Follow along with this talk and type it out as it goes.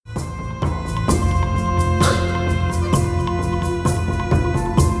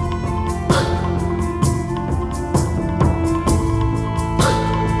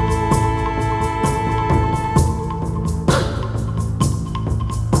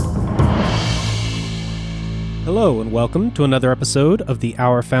Hello and welcome to another episode of the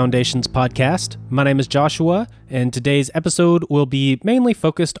Our Foundations podcast. My name is Joshua, and today's episode will be mainly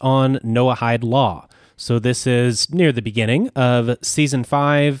focused on Noahide law. So this is near the beginning of Season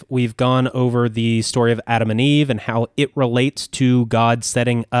 5. We've gone over the story of Adam and Eve and how it relates to God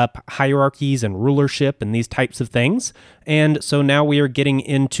setting up hierarchies and rulership and these types of things. And so now we are getting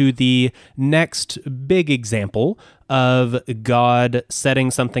into the next big example of God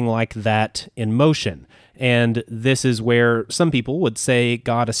setting something like that in motion. And this is where some people would say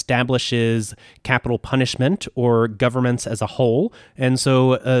God establishes capital punishment or governments as a whole. And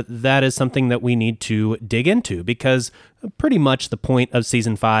so that is something that we need to dig into, because pretty much the point of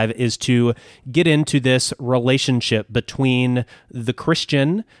Season 5 is to get into this relationship between the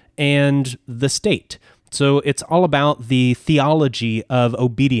Christian and the state. So it's all about the theology of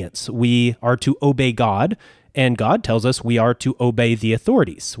obedience. We are to obey God, and God tells us we are to obey the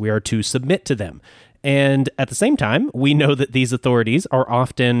authorities. We are to submit to them. And at the same time, we know that these authorities are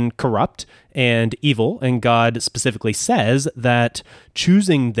often corrupt and evil, and God specifically says that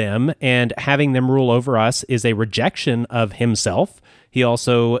choosing them and having them rule over us is a rejection of himself. He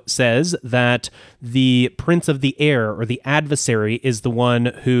also says that the prince of the air, or the adversary, is the one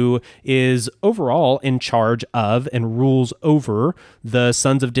who is overall in charge of and rules over the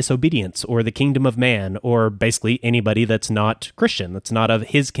sons of disobedience, or the kingdom of man, or basically anybody that's not Christian, that's not of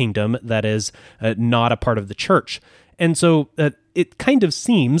his kingdom, that is not a part of the church. And so it kind of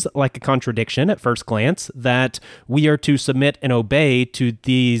seems like a contradiction at first glance that we are to submit and obey to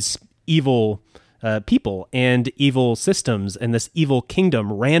these evil people and evil systems and this evil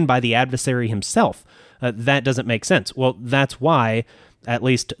kingdom ran by the adversary himself. That doesn't make sense. Well, that's why, at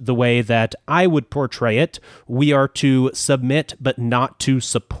least the way that I would portray it, we are to submit but not to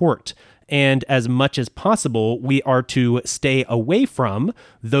support. And as much as possible, we are to stay away from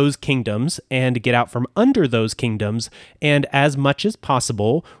those kingdoms and get out from under those kingdoms, and as much as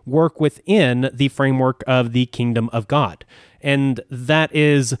possible, work within the framework of the kingdom of God. And that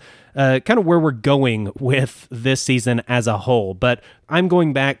is kind of where we're going with this season as a whole. But I'm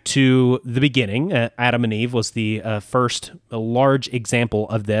going back to the beginning. Adam and Eve was the first large example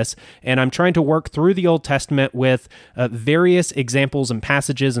of this. And I'm trying to work through the Old Testament with various examples and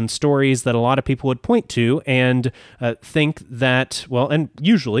passages and stories that a lot of people would point to and think that, well, and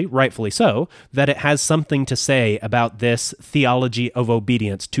usually, rightfully so, that it has something to say about this theology of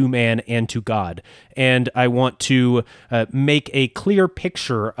obedience to man and to God. And I want to make a clear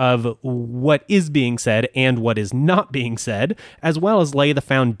picture of what is being said and what is not being said, as well as lay the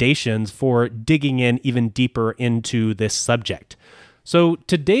foundations for digging in even deeper into this subject. So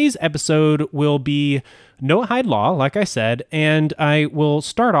today's episode will be Noahide law, like I said, and I will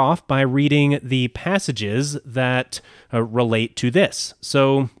start off by reading the passages that relate to this.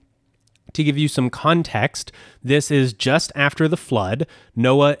 So to give you some context, this is just after the flood.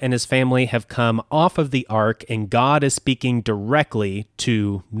 Noah and his family have come off of the ark, and God is speaking directly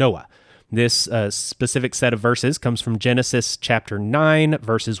to Noah. This specific set of verses comes from Genesis chapter 9,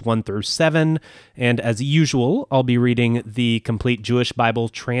 verses 1 through 7, and as usual, I'll be reading the Complete Jewish Bible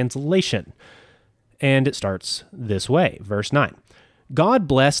translation. And it starts this way, verse 9. God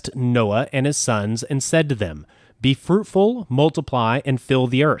blessed Noah and his sons and said to them, "Be fruitful, multiply, and fill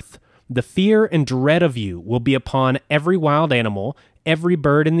the earth. The fear and dread of you will be upon every wild animal, every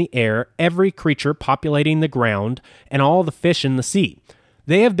bird in the air, every creature populating the ground, and all the fish in the sea.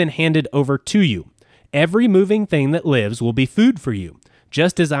 They have been handed over to you. Every moving thing that lives will be food for you.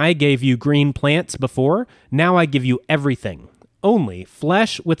 Just as I gave you green plants before, now I give you everything. Only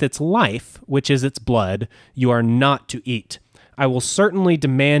flesh with its life, which is its blood, you are not to eat. I will certainly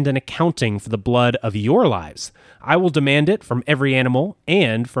demand an accounting for the blood of your lives. I will demand it from every animal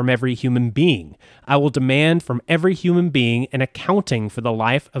and from every human being. I will demand from every human being an accounting for the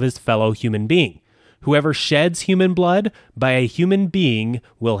life of his fellow human being. Whoever sheds human blood, by a human being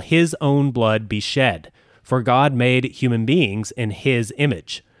will his own blood be shed. For God made human beings in his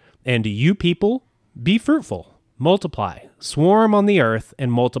image. And you people, be fruitful, multiply, swarm on the earth,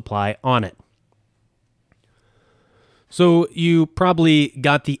 and multiply on it." So you probably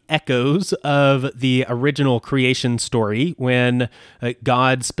got the echoes of the original creation story when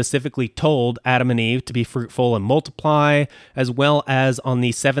God specifically told Adam and Eve to be fruitful and multiply, as well as on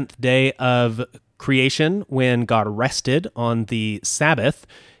the seventh day of creation, when God rested on the Sabbath.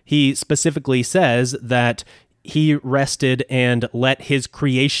 He specifically says that he rested and let his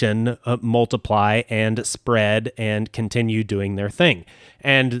creation multiply and spread and continue doing their thing.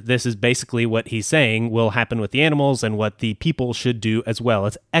 And this is basically what he's saying will happen with the animals and what the people should do as well.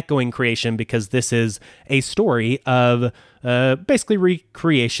 It's echoing creation because this is a story of basically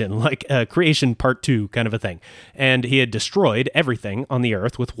recreation, like creation part 2 kind of a thing. And he had destroyed everything on the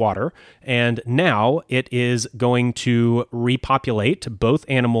earth with water, and now it is going to repopulate both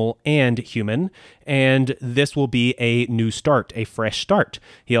animal and human, and this will be a new start, a fresh start.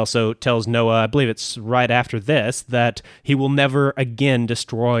 He also tells Noah, I believe it's right after this, that he will never again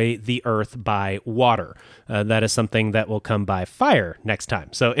destroy the earth by water. That is something that will come by fire next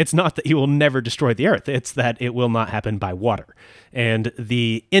time. So it's not that he will never destroy the earth, it's that it will not happen by water. And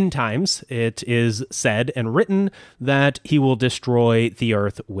the end times, it is said and written that he will destroy the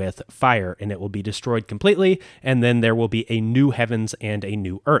earth with fire, and it will be destroyed completely, and then there will be a new heavens and a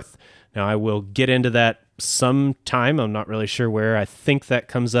new earth. Now, I will get into that sometime. I'm not really sure where. I think that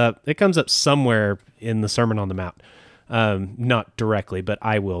comes up. It comes up somewhere in the Sermon on the Mount. Not directly, but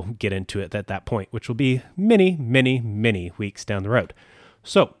I will get into it at that point, which will be many, many, many weeks down the road.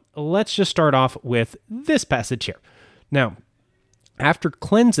 So let's just start off with this passage here. Now, after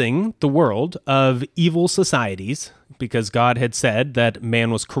cleansing the world of evil societies, because God had said that man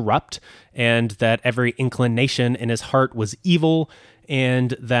was corrupt and that every inclination in his heart was evil,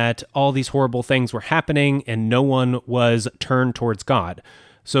 and that all these horrible things were happening and no one was turned towards God.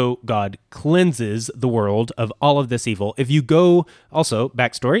 So God cleanses the world of all of this evil. If you go, also,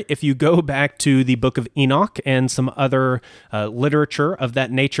 backstory, if you go back to the book of Enoch and some other literature of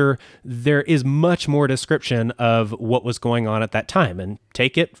that nature, there is much more description of what was going on at that time. And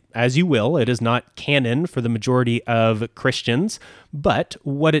take it as you will. It is not canon for the majority of Christians, but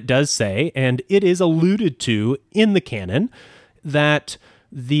what it does say, and it is alluded to in the canon, that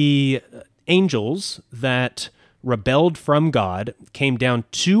the angels that rebelled from God came down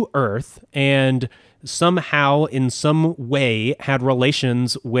to earth and somehow in some way had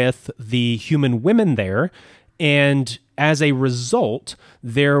relations with the human women there. And as a result,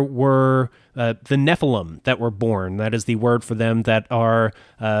 there were the Nephilim that were born. That is the word for them that are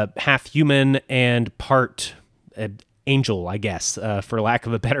half human and part angel, I guess, for lack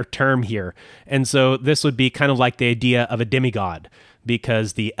of a better term here. And so this would be kind of like the idea of a demigod,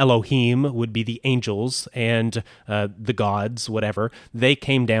 because the Elohim would be the angels and the gods, whatever. They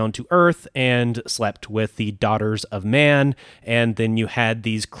came down to earth and slept with the daughters of man. And then you had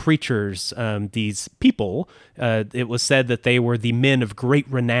these creatures, these people. It was said that they were the men of great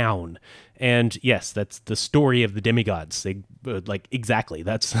renown. And yes, that's the story of the demigods. Exactly,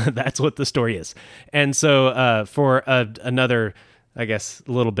 that's what the story is. And so for another, I guess,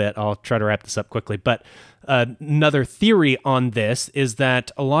 a little bit, I'll try to wrap this up quickly, but another theory on this is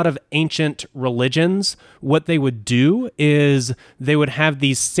that a lot of ancient religions, what they would do is they would have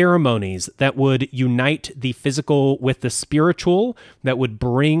these ceremonies that would unite the physical with the spiritual, that would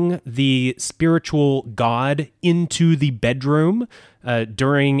bring the spiritual God into the bedroom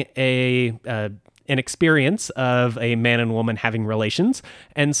during an experience of a man and woman having relations.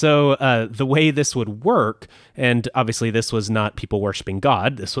 And so the way this would work, and obviously this was not people worshiping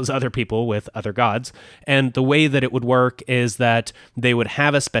God, this was other people with other gods, and the way that it would work is that they would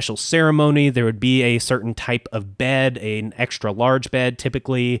have a special ceremony, there would be a certain type of bed, an extra large bed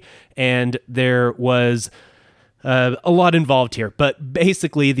typically, and there was a lot involved here, but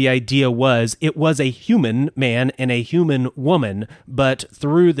basically the idea was it was a human man and a human woman, but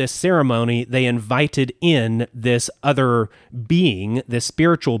through this ceremony, they invited in this other being, this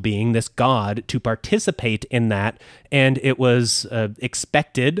spiritual being, this God, to participate in that, and it was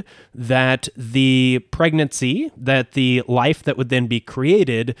expected that the pregnancy, that the life that would then be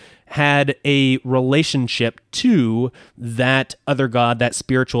created had a relationship to that other God, that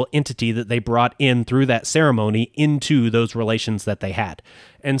spiritual entity that they brought in through that ceremony into those relations that they had.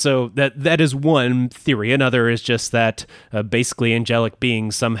 And so that is one theory. Another is just that basically angelic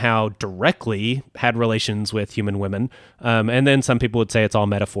beings somehow directly had relations with human women. And then some people would say it's all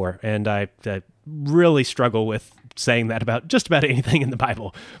metaphor. And I really struggle with saying that about just about anything in the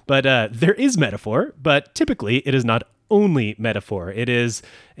Bible. But there is metaphor, but typically it is not only metaphor. It is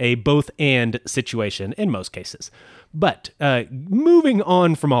a both and situation in most cases. But moving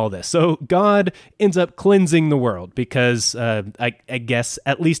on from all this, so God ends up cleansing the world because I guess,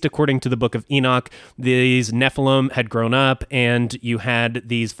 at least according to the book of Enoch, these Nephilim had grown up and you had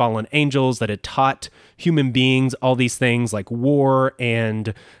these fallen angels that had taught human beings all these things like war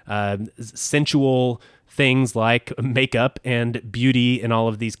and sensual things like makeup and beauty and all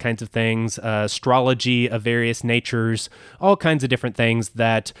of these kinds of things, astrology of various natures, all kinds of different things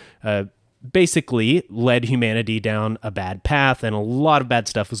that basically led humanity down a bad path, and a lot of bad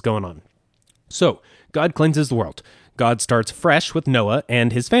stuff was going on. So God cleanses the world. God starts fresh with Noah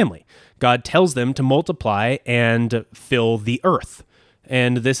and his family. God tells them to multiply and fill the earth.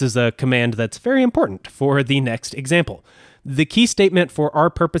 And this is a command that's very important for the next example. The key statement for our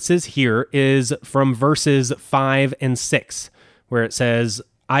purposes here is from verses 5 and 6, where it says,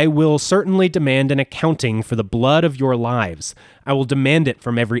 I will certainly demand an accounting for the blood of your lives. I will demand it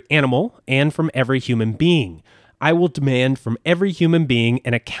from every animal and from every human being. I will demand from every human being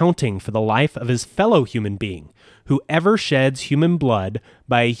an accounting for the life of his fellow human being. Whoever sheds human blood,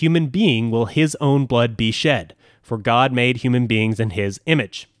 by a human being will his own blood be shed, for God made human beings in his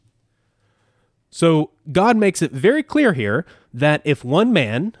image. So God makes it very clear here that if one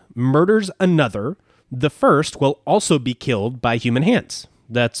man murders another, the first will also be killed by human hands.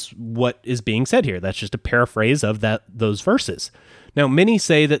 That's what is being said here. That's just a paraphrase of those verses. Now, many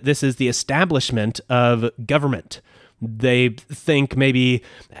say that this is the establishment of government. They think maybe,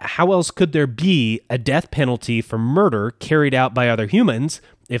 how else could there be a death penalty for murder carried out by other humans,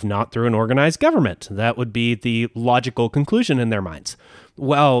 if not through an organized government? That would be the logical conclusion in their minds.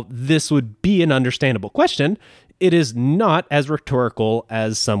 Well, this would be an understandable question. It is not as rhetorical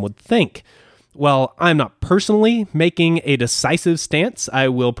as some would think. While I'm not personally making a decisive stance, I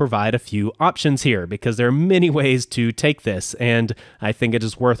will provide a few options here because there are many ways to take this, and I think it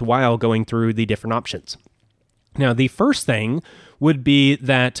is worthwhile going through the different options. Now, the first thing would be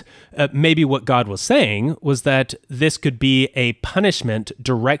that maybe what God was saying was that this could be a punishment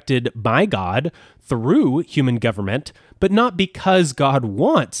directed by God through human government, but not because God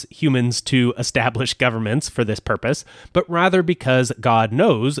wants humans to establish governments for this purpose, but rather because God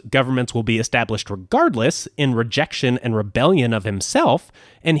knows governments will be established regardless in rejection and rebellion of himself,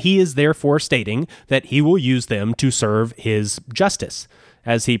 and he is therefore stating that he will use them to serve his justice,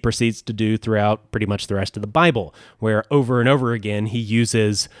 as he proceeds to do throughout pretty much the rest of the Bible, where over and over again he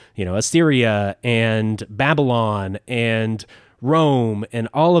uses, Assyria and Babylon and Rome and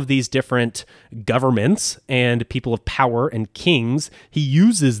all of these different governments and people of power and kings. He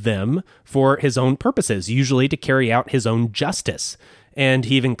uses them for his own purposes, usually to carry out his own justice. And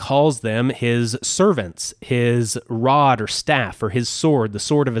he even calls them his servants, his rod or staff, or his sword, the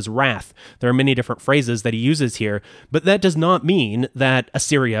sword of his wrath. There are many different phrases that he uses here, but that does not mean that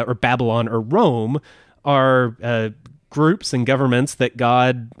Assyria or Babylon or Rome are groups and governments that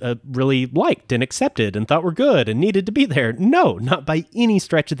God really liked and accepted and thought were good and needed to be there. No, not by any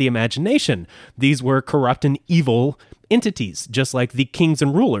stretch of the imagination. These were corrupt and evil entities, just like the kings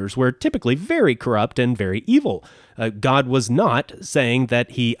and rulers were typically very corrupt and very evil. God was not saying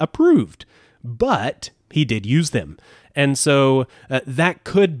that he approved, but he did use them. And so that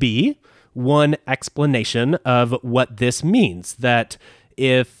could be one explanation of what this means, that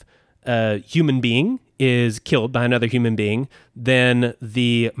if a human being is killed by another human being, then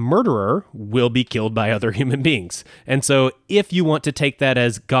the murderer will be killed by other human beings. And so if you want to take that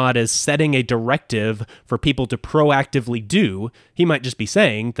as God is setting a directive for people to proactively do, he might just be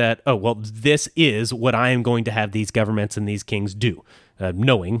saying that, this is what I am going to have these governments and these kings do,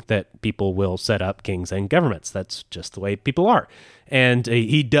 knowing that people will set up kings and governments. That's just the way people are. And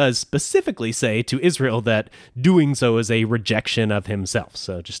he does specifically say to Israel that doing so is a rejection of himself.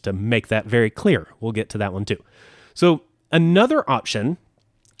 So just to make that very clear, we'll get to that one too. So another option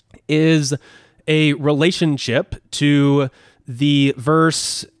is a relationship to the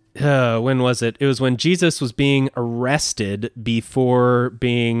verse, when was it? It was when Jesus was being arrested before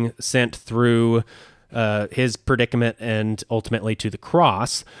being sent through his predicament and ultimately to the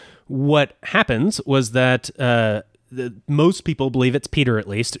cross. What happens was that most people believe it's Peter, at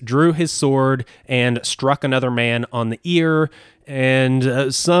least, drew his sword and struck another man on the ear.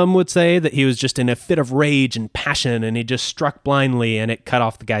 And some would say that he was just in a fit of rage and passion, and he just struck blindly, and it cut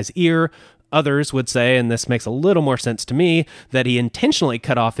off the guy's ear. Others would say, and this makes a little more sense to me, that he intentionally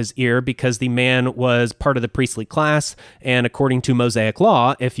cut off his ear because the man was part of the priestly class, and according to Mosaic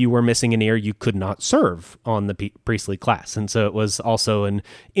law, if you were missing an ear, you could not serve on the priestly class. And so it was also an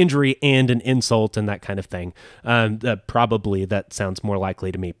injury and an insult and that kind of thing. Probably that sounds more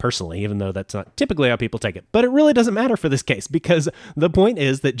likely to me personally, even though that's not typically how people take it. But it really doesn't matter for this case, because the point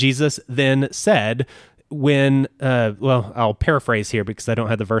is that Jesus then said, I'll paraphrase here because I don't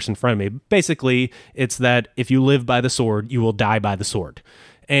have the verse in front of me. Basically, it's that if you live by the sword, you will die by the sword.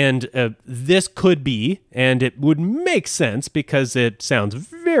 And this could be, and it would make sense because it sounds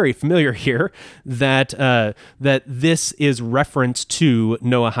very familiar here, that this is reference to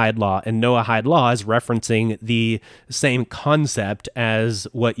Noahide law, and Noahide law is referencing the same concept as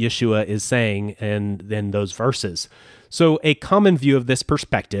what Yeshua is saying in those verses. So a common view of this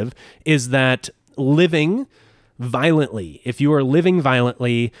perspective is that living violently. If you are living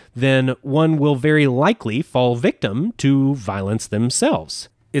violently, then one will very likely fall victim to violence themselves.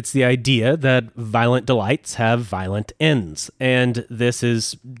 It's the idea that violent delights have violent ends, and this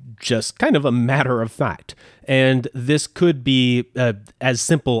is just kind of a matter of fact. And this could be as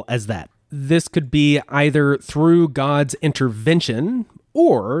simple as that. This could be either through God's intervention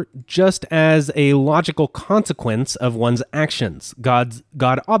or just as a logical consequence of one's actions. God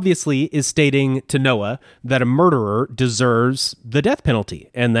obviously is stating to Noah that a murderer deserves the death penalty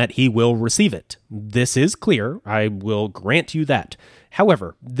and that he will receive it. This is clear. I will grant you that.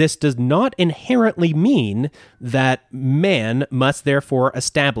 However, this does not inherently mean that man must therefore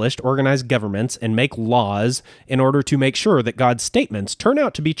establish organized governments and make laws in order to make sure that God's statements turn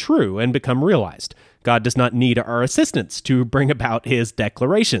out to be true and become realized. God does not need our assistance to bring about his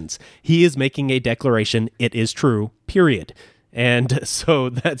declarations. He is making a declaration, it is true, period. And so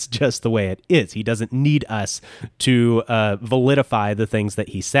that's just the way it is. He doesn't need us to validify the things that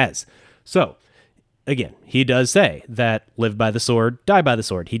he says. So, again, he does say that live by the sword, die by the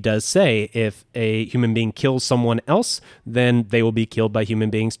sword. He does say if a human being kills someone else, then they will be killed by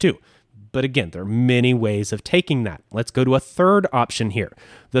human beings too. But again, there are many ways of taking that. Let's go to a third option here.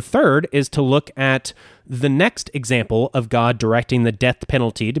 The third is to look at the next example of God directing the death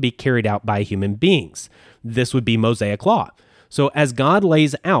penalty to be carried out by human beings. This would be Mosaic law. So as God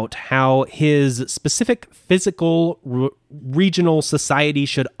lays out how his specific physical regional society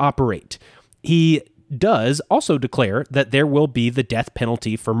should operate, he does also declare that there will be the death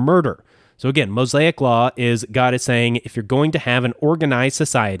penalty for murder. So again, Mosaic law is God is saying if you're going to have an organized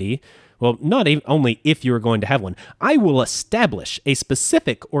society, well, not even only if you're going to have one, I will establish a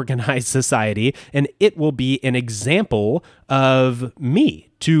specific organized society, and it will be an example of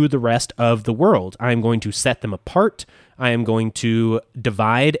me to the rest of the world. I'm going to set them apart. I am going to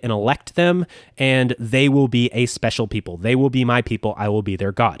divide and elect them, and they will be a special people. They will be my people. I will be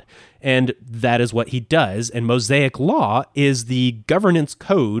their God. And that is what he does. And Mosaic law is the governance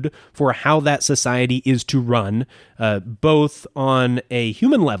code for how that society is to run, both on a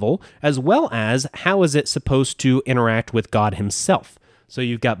human level, as well as how is it supposed to interact with God himself. So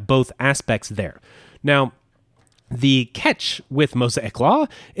you've got both aspects there. Now, the catch with Mosaic law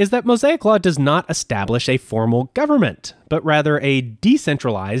is that Mosaic law does not establish a formal government, but rather a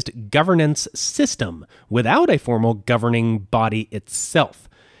decentralized governance system without a formal governing body itself.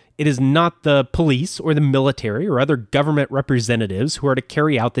 It is not the police or the military or other government representatives who are to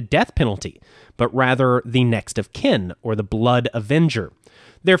carry out the death penalty, but rather the next of kin or the blood avenger.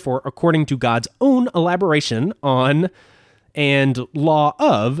 Therefore, according to God's own elaboration on and law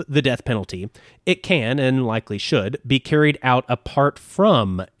of the death penalty, it can, and likely should, be carried out apart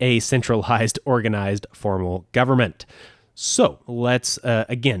from a centralized, organized, formal government. So let's,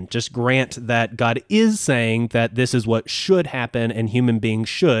 again, just grant that God is saying that this is what should happen and human beings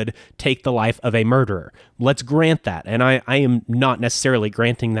should take the life of a murderer. Let's grant that. And I am not necessarily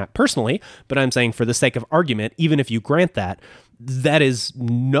granting that personally, but I'm saying for the sake of argument, even if you grant that, that is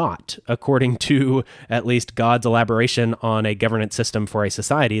not, according to at least God's elaboration on a governance system for a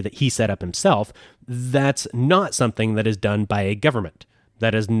society that he set up himself, that's not something that is done by a government.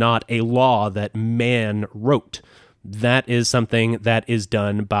 That is not a law that man wrote. That is something that is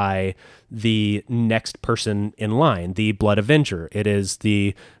done by the next person in line, the blood avenger. It is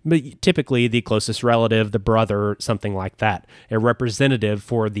typically the closest relative, the brother, something like that, a representative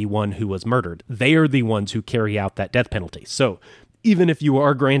for the one who was murdered. They are the ones who carry out that death penalty. So even if you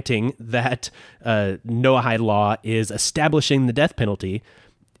are granting that Noahide law is establishing the death penalty,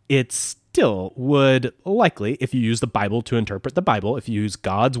 it still would likely, if you use the Bible to interpret the Bible, if you use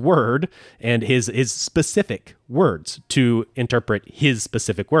God's word and his specific words to interpret his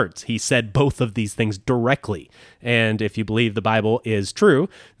specific words. He said both of these things directly. And if you believe the Bible is true,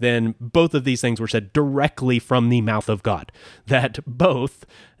 then both of these things were said directly from the mouth of God. That both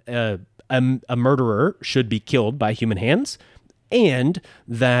a murderer should be killed by human hands, and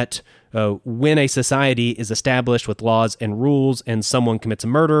that when a society is established with laws and rules and someone commits a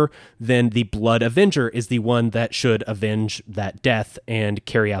murder, then the blood avenger is the one that should avenge that death and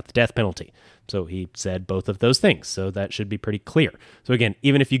carry out the death penalty. So he said both of those things. So that should be pretty clear. So again,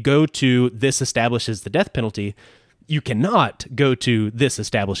 even if you go to this establishes the death penalty, you cannot go to this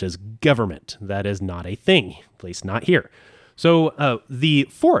establishes government. That is not a thing, at least not here. So the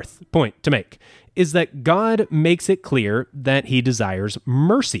fourth point to make is that God makes it clear that he desires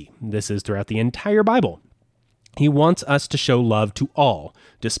mercy. This is throughout the entire Bible. He wants us to show love to all,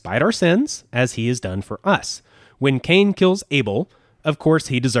 despite our sins, as he has done for us. When Cain kills Abel, of course,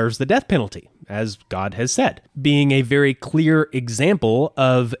 he deserves the death penalty, as God has said, being a very clear example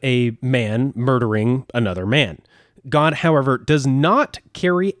of a man murdering another man. God, however, does not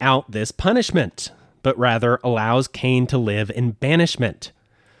carry out this punishment, but rather allows Cain to live in banishment.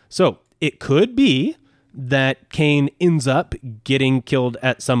 So it could be that Cain ends up getting killed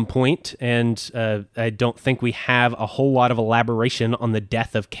at some point, and I don't think we have a whole lot of elaboration on the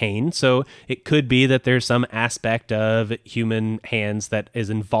death of Cain, so it could be that there's some aspect of human hands that is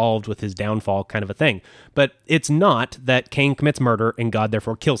involved with his downfall, kind of a thing. But it's not that Cain commits murder and God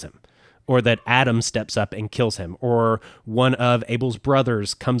therefore kills him, or that Adam steps up and kills him, or one of Abel's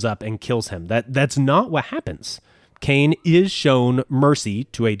brothers comes up and kills him. That's not what happens. Cain is shown mercy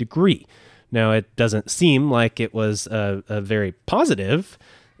to a degree. Now, it doesn't seem like it was a very positive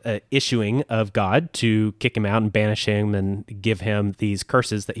issuing of God to kick him out and banish him and give him these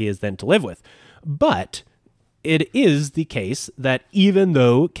curses that he is then to live with. But it is the case that even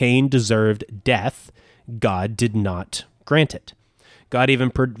though Cain deserved death, God did not grant it. God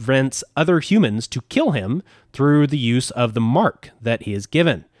even prevents other humans to kill him through the use of the mark that he is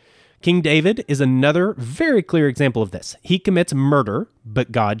given. King David is another very clear example of this. He commits murder,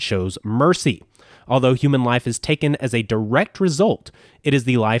 but God shows mercy. Although human life is taken as a direct result, it is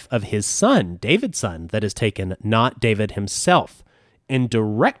the life of his son, David's son, that is taken, not David himself. In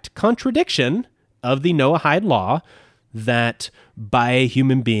direct contradiction of the Noahide law that by a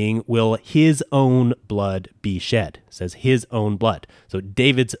human being will his own blood be shed. It says his own blood. So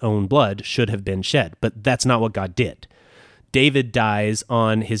David's own blood should have been shed, but that's not what God did. David dies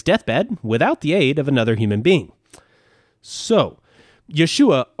on his deathbed without the aid of another human being. So,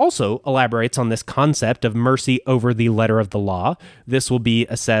 Yeshua also elaborates on this concept of mercy over the letter of the law. This will be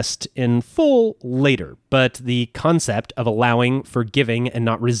assessed in full later, but the concept of allowing, forgiving, and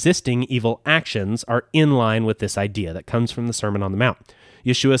not resisting evil actions are in line with this idea that comes from the Sermon on the Mount.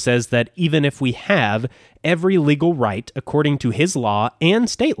 Yeshua says that even if we have every legal right according to his law and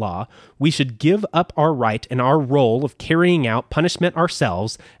state law, we should give up our right and our role of carrying out punishment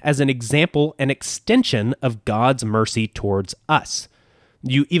ourselves as an example and extension of God's mercy towards us.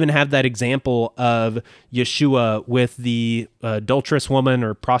 You even have that example of Yeshua with the adulterous woman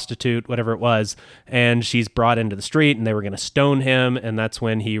or prostitute, whatever it was, and she's brought into the street and they were going to stone him, and that's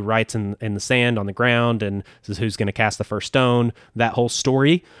when he writes in the sand on the ground and says, who's going to cast the first stone? That whole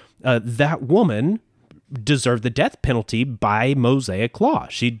story. That woman deserved the death penalty by Mosaic law.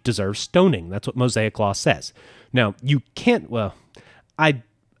 She deserves stoning. That's what Mosaic law says. Now, you can't,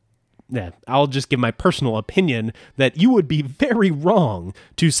 I'll just give my personal opinion that you would be very wrong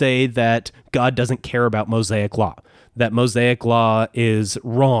to say that God doesn't care about Mosaic law, that Mosaic law is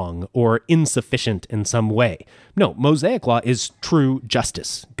wrong or insufficient in some way. No, Mosaic law is true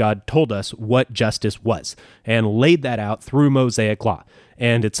justice. God told us what justice was and laid that out through Mosaic law.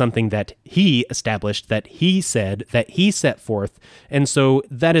 And it's something that he established, that he said, that he set forth. And so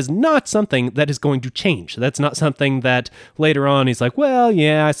that is not something that is going to change. That's not something that later on he's like, well,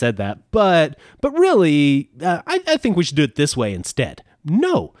 yeah, I said that, but really, I think we should do it this way instead.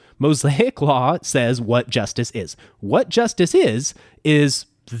 No, Mosaic law says what justice is. What justice is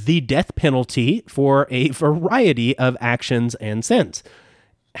the death penalty for a variety of actions and sins.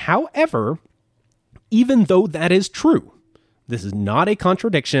 However, even though that is true, this is not a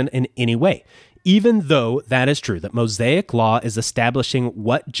contradiction in any way. Even though that is true, that Mosaic law is establishing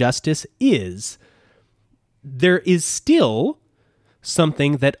what justice is, there is still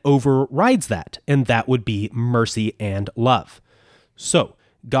something that overrides that, and that would be mercy and love. So,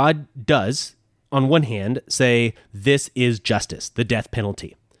 God does, on one hand, say, this is justice, the death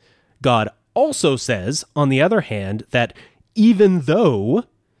penalty. God also says, on the other hand, that even though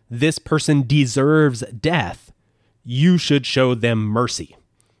this person deserves death, you should show them mercy.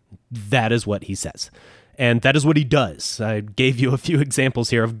 That is what he says. And that is what he does. I gave you a few examples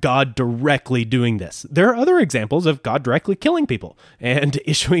here of God directly doing this. There are other examples of God directly killing people and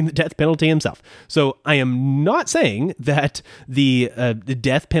issuing the death penalty himself. So I am not saying that the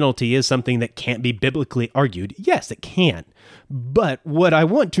death penalty is something that can't be biblically argued. Yes, it can. But what I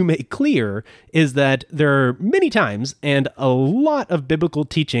want to make clear is that there are many times and a lot of biblical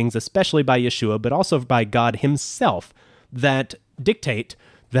teachings, especially by Yeshua, but also by God himself, that dictate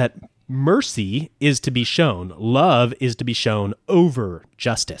that mercy is to be shown, love is to be shown over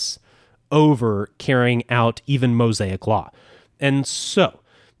justice, over carrying out even Mosaic law. And so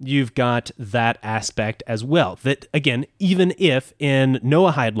you've got that aspect as well. That, again, even if in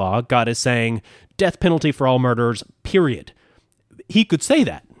Noahide law, God is saying death penalty for all murderers, period, he could say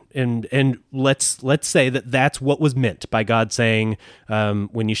that. And let's say that that's what was meant by God saying,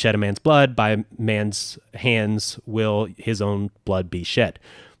 when you shed a man's blood, by man's hands will his own blood be shed.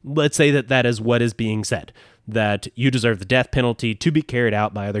 Let's say that that is what is being said, that you deserve the death penalty to be carried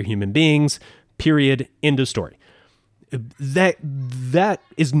out by other human beings, period, end of story. that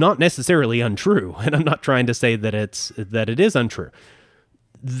is not necessarily untrue, and I'm not trying to say that it is untrue.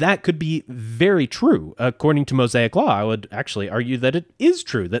 That could be very true. According to Mosaic law, I would actually argue that it is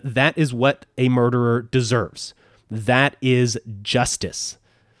true, that is what a murderer deserves. That is justice.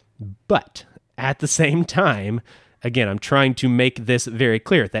 But at the same time, again, I'm trying to make this very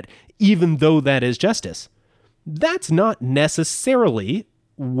clear that even though that is justice, that's not necessarily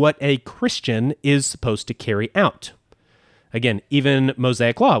what a Christian is supposed to carry out. Again, even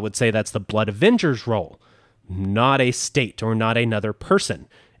Mosaic law would say that's the blood avenger's role, not a state or not another person.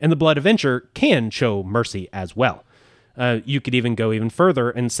 And the blood avenger can show mercy as well. You could even go even further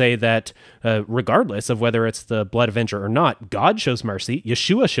and say that regardless of whether it's the blood avenger or not, God shows mercy,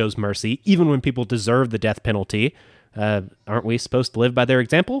 Yeshua shows mercy, even when people deserve the death penalty. Aren't we supposed to live by their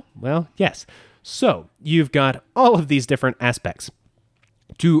example? Well, yes. So you've got all of these different aspects.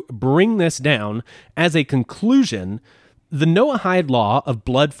 To bring this down as a conclusion, the Noahide law of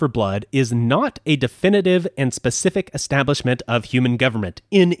blood for blood is not a definitive and specific establishment of human government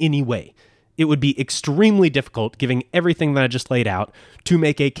in any way. It would be extremely difficult, given everything that I just laid out, to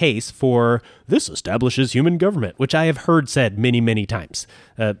make a case for this establishes human government, which I have heard said many, many times.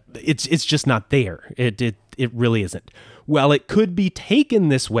 It's just not there. It really isn't. While it could be taken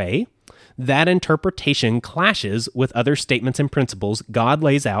this way, that interpretation clashes with other statements and principles God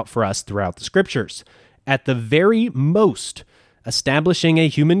lays out for us throughout the scriptures. At the very most, establishing a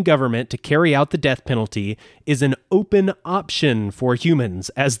human government to carry out the death penalty is an open option for humans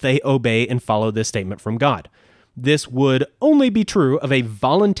as they obey and follow this statement from God. This would only be true of a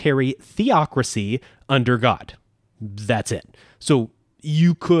voluntary theocracy under God. That's it. So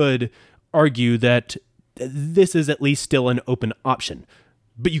you could argue that this is at least still an open option,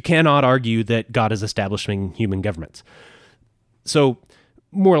 but you cannot argue that God is establishing human governments. So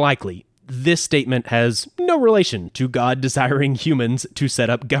more likely, this statement has no relation to God desiring humans to set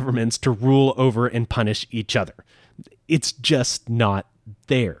up governments to rule over and punish each other. It's just not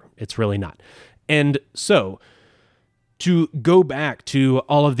there. It's really not. And so, to go back to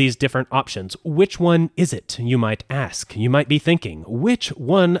all of these different options, which one is it, you might ask? You might be thinking, which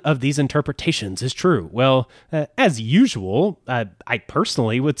one of these interpretations is true? Well, as usual, I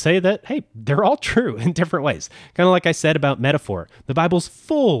personally would say that, hey, they're all true in different ways. Kind of like I said about metaphor. The Bible's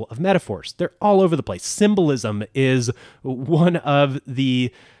full of metaphors. They're all over the place. Symbolism is one of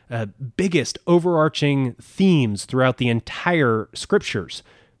the biggest overarching themes throughout the entire scriptures.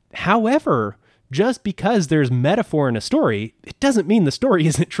 However, just because there's metaphor in a story, it doesn't mean the story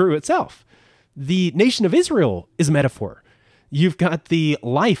isn't true itself. The nation of Israel is a metaphor. You've got the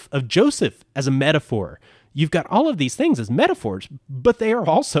life of Joseph as a metaphor. You've got all of these things as metaphors, but they are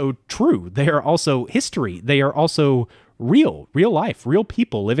also true. They are also history. They are also real life, real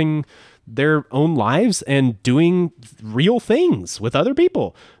people living their own lives and doing real things with other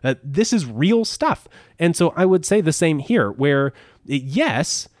people. This is real stuff. And so I would say the same here, where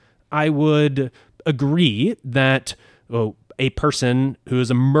yes, I would agree that a person who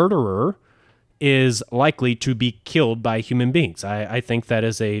is a murderer is likely to be killed by human beings. I think that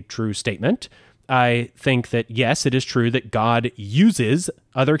is a true statement. I think that, yes, it is true that God uses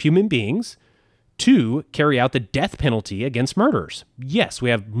other human beings to carry out the death penalty against murderers. Yes, we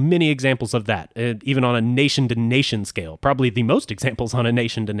have many examples of that, even on a nation-to-nation scale, probably the most examples on a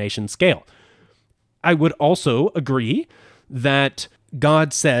nation-to-nation scale. I would also agree that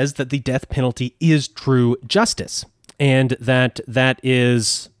God says that the death penalty is true justice, and that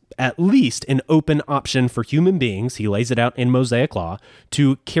is at least an open option for human beings, he lays it out in Mosaic law,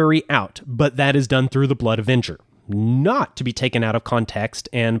 to carry out, but that is done through the blood avenger, not to be taken out of context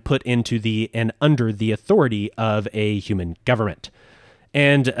and put into and under the authority of a human government.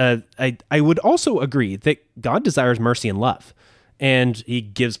 And I would also agree that God desires mercy and love. And he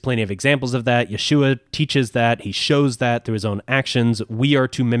gives plenty of examples of that. Yeshua teaches that. He shows that through his own actions. We are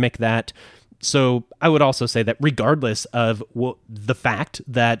to mimic that. So I would also say that regardless of the fact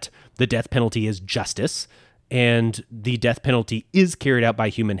that the death penalty is justice and the death penalty is carried out by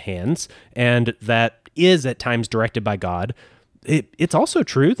human hands and that is at times directed by God, it's also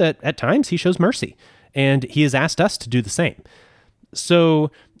true that at times he shows mercy and he has asked us to do the same. So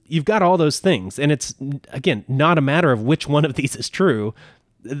you've got all those things, and it's, again, not a matter of which one of these is true.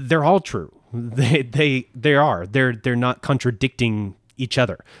 They're all true. They are. They're not contradicting each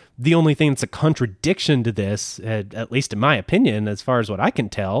other. The only thing that's a contradiction to this, at least in my opinion, as far as what I can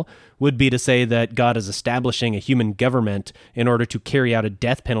tell, would be to say that God is establishing a human government in order to carry out a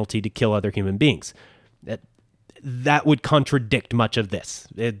death penalty to kill other human beings. That would contradict much of this.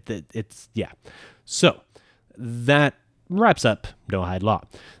 Yeah. So that wraps up Noahide Law.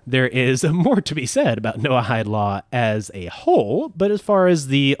 There is more to be said about Noahide Law as a whole, but as far as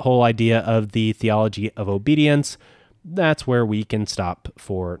the whole idea of the theology of obedience, that's where we can stop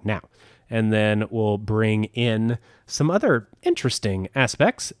for now. And then we'll bring in some other interesting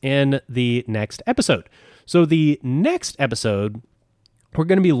aspects in the next episode. So the next episode, we're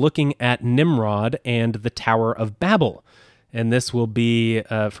going to be looking at Nimrod and the Tower of Babel. And this will be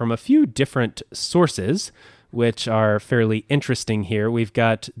from a few different sources, which are fairly interesting here. We've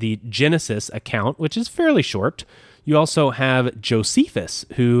got the Genesis account, which is fairly short. You also have Josephus,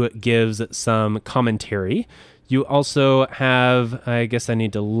 who gives some commentary. You also have, I guess I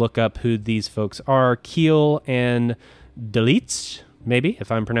need to look up who these folks are, Keel and Delitzsch, maybe,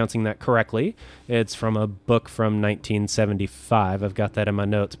 if I'm pronouncing that correctly. It's from a book from 1975. I've got that in my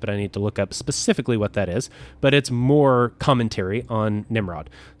notes, but I need to look up specifically what that is. But it's more commentary on Nimrod.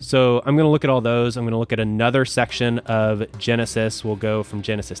 So I'm going to look at all those. I'm going to look at another section of Genesis. We'll go from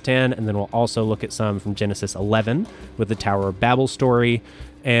Genesis 10, and then we'll also look at some from Genesis 11 with the Tower of Babel story,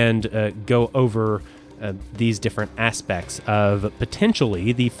 and go over these different aspects of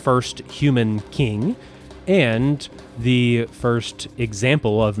potentially the first human king and the first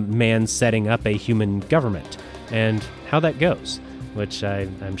example of man setting up a human government and how that goes, which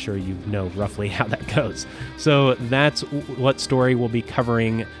I'm sure you know roughly how that goes. So that's what story we'll be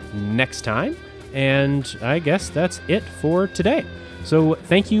covering next time, and I guess that's it for today. So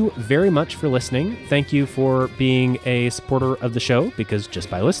thank you very much for listening. Thank you for being a supporter of the show, because just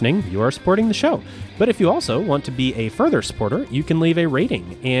by listening, you are supporting the show. But if you also want to be a further supporter, you can leave a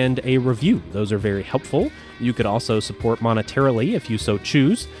rating and a review. Those are very helpful. You could also support monetarily if you so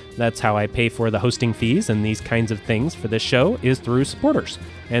choose. That's how I pay for the hosting fees and these kinds of things for this show, is through supporters.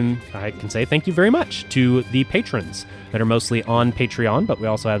 And I can say thank you very much to the patrons that are mostly on Patreon, but we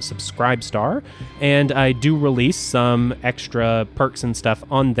also have Subscribestar, and I do release some extra perks and stuff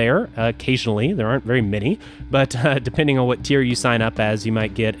on there occasionally. There aren't very many, but depending on what tier you sign up as, you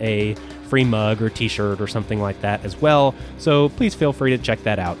might get a free mug or t-shirt or something like that as well, so please feel free to check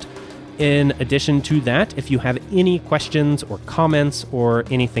that out. In addition to that, if you have any questions or comments or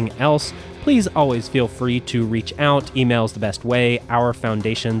anything else, please always feel free to reach out. Email is the best way,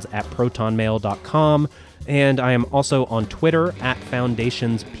 ourfoundations@protonmail.com. And I am also on Twitter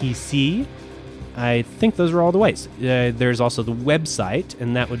 @FoundationsPC. I think those are all the ways. There's also the website,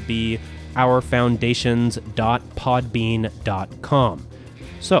 and that would be ourfoundations.podbean.com.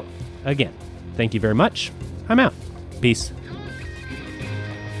 So, again, thank you very much. I'm out. Peace.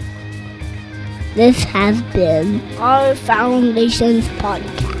 This has been Our Foundations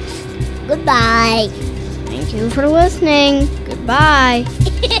Podcast. Goodbye. Thank you for listening. Goodbye.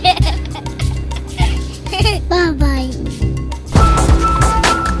 Bye-bye.